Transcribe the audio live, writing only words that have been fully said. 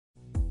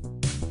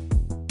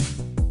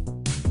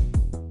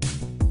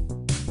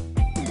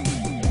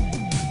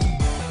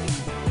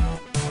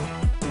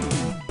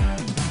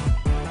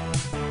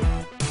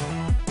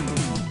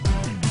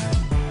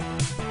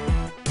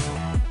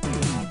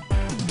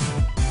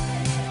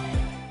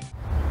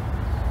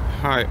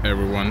Hi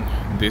everyone,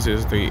 this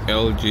is the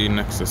LG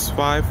Nexus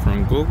 5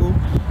 from Google,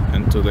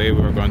 and today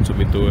we're going to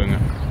be doing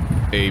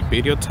a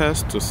video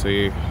test to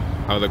see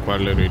how the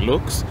quality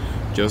looks.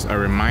 Just a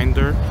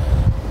reminder,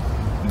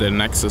 the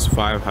Nexus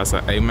 5 has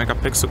an 8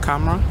 megapixel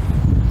camera.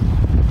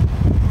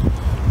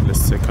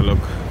 Let's take a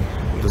look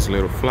at these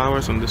little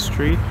flowers on this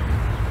tree.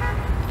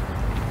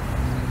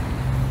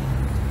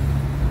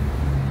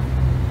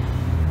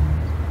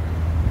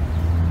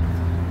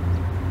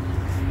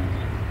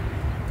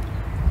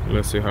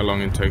 Let's see how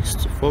long it takes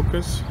to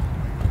focus.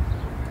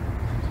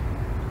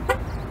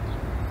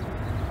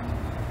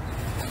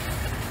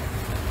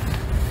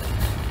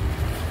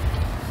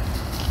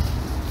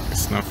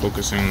 It's not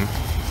focusing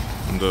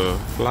on the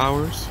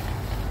flowers.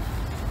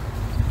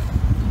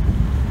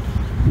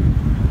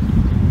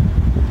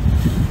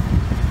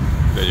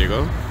 There you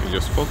go, you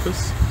just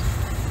focus.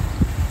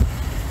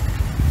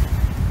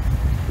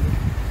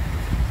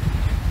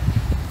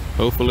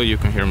 Hopefully you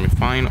can hear me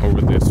fine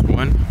over this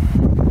one.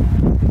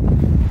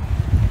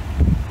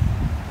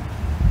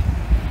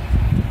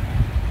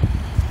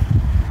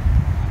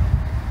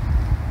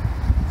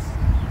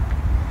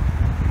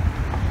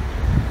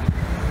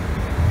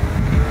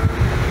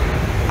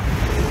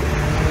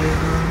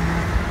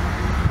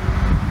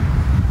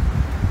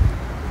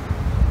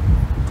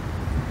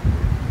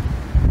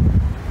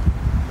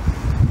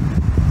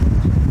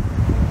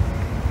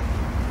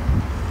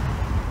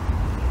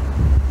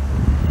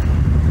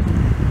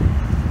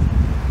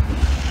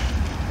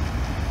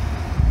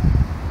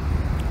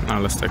 Now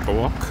let's take a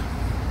walk.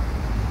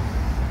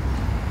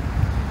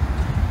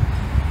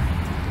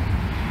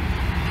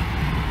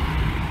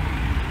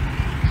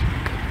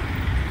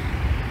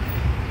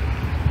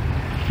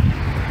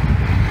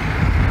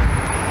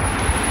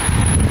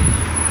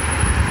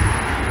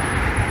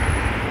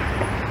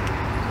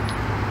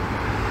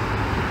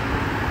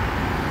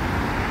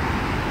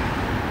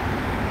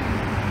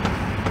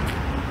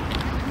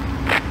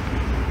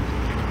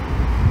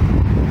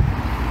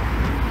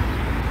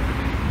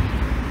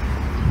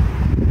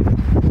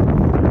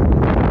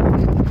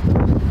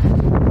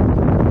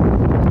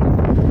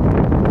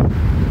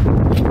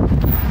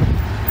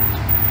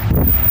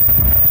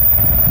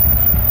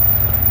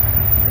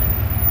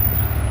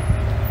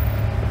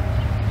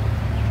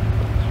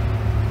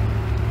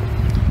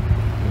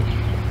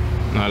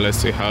 Now let's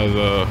see how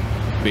the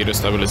video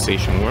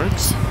stabilization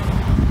works.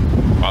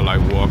 While I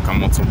walk,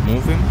 I'm also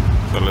moving.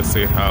 So let's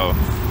see how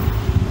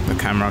the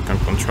camera can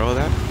control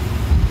that.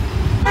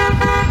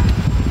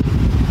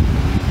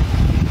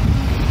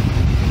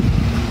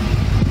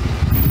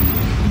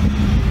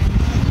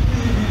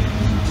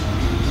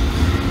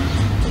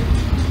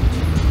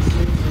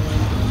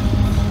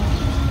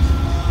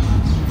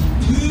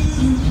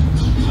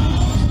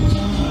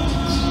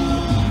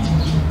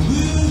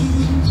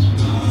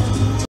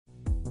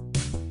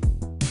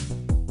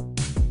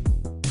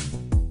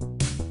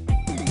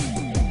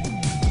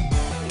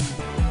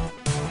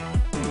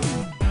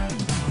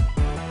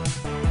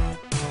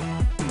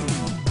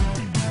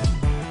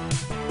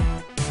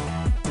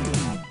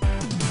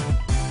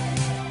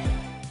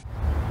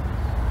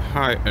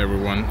 Hi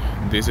everyone,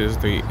 this is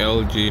the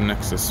LG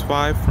Nexus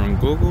 5 from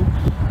Google,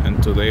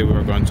 and today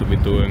we're going to be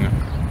doing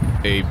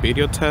a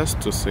video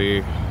test to see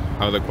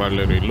how the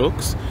quality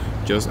looks.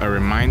 Just a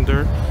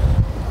reminder,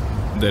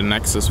 the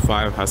Nexus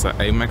 5 has an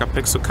 8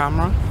 megapixel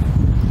camera.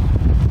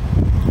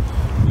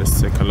 Let's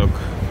take a look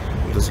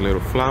at these little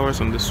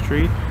flowers on this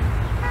tree.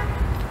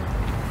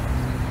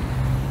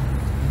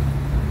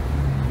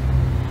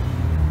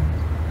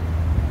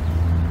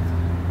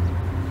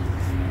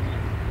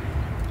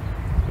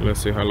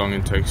 Let's see how long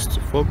it takes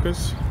to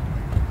focus.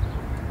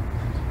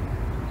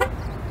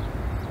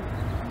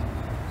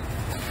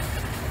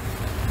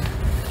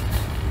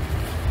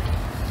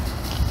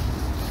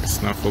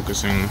 It's not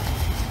focusing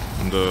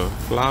on the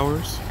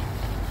flowers.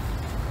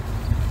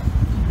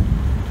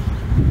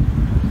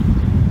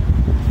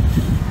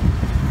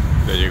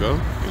 There you go,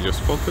 you just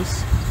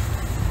focus.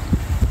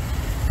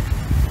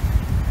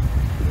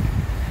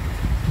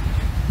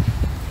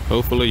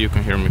 Hopefully you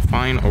can hear me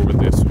fine over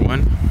this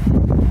one.